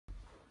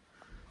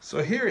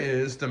So here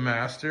is the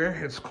master.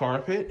 It's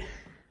carpet,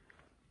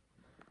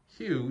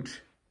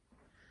 huge.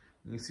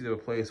 You can see the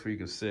place where you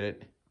can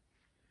sit,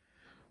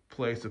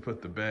 place to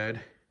put the bed,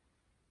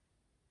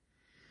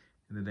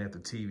 and then they have the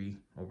TV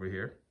over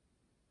here.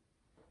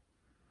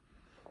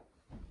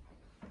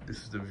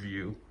 This is the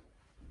view.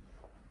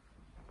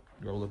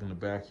 Go look in the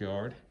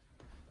backyard.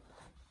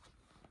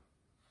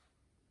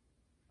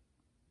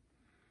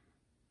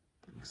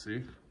 You can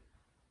see.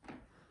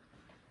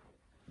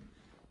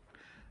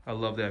 I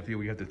love that view.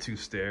 We have the two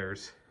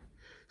stairs.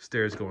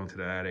 Stairs going to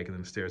the attic and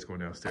then the stairs going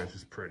downstairs.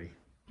 It's pretty.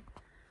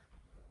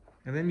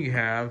 And then you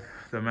have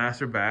the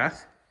master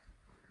bath.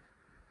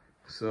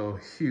 So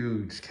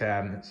huge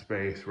cabinet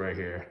space right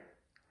here.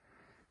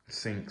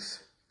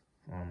 Sinks,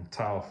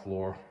 tile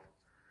floor.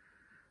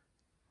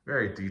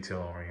 Very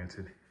detail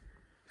oriented.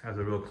 Has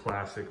a real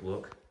classic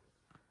look.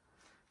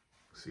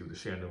 See with the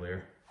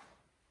chandelier.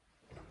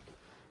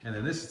 And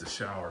then this is the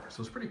shower.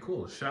 So it's pretty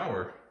cool. The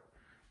shower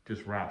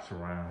just wraps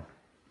around.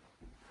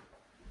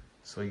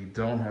 So you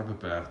don't have a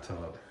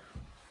bathtub,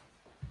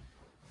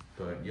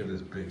 but you have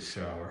this big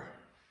shower.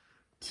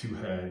 Two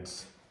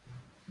heads.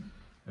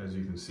 As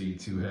you can see,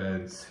 two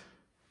heads.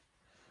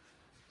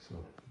 So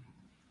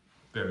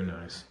very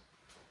nice.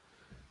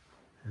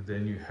 And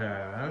then you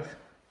have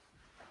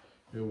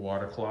your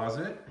water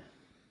closet.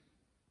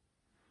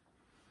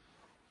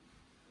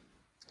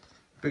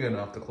 Big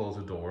enough to close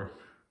the door.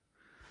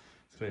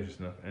 Spacious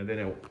enough. And then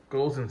it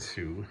goes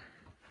into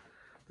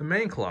the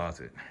main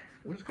closet,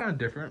 which is kind of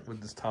different with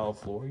this tile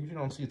floor. You usually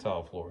don't see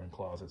tile floor in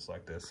closets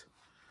like this.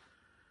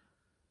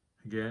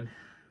 Again,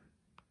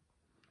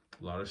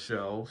 a lot of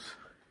shelves.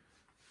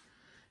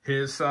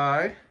 His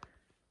side,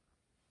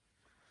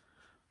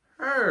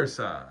 her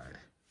side.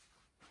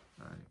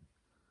 All right.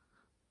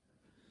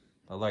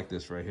 I like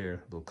this right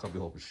here, little cubby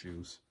hole for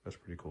shoes. That's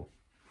pretty cool.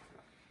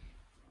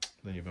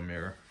 Then you have a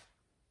mirror.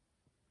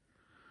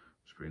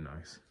 It's pretty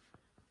nice.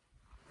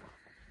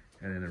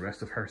 And then the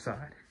rest of her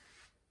side.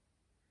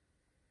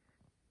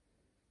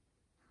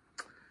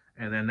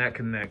 And then that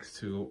connects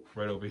to,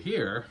 right over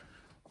here,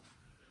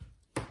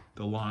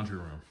 the laundry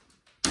room.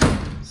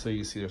 So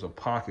you see there's a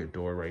pocket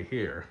door right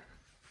here.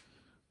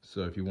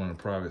 So if you want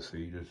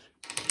privacy, you just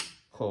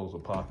close the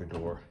pocket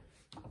door.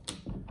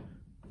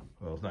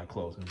 Well, it's not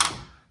closing.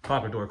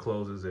 Pocket door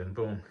closes and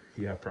boom,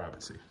 you have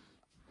privacy.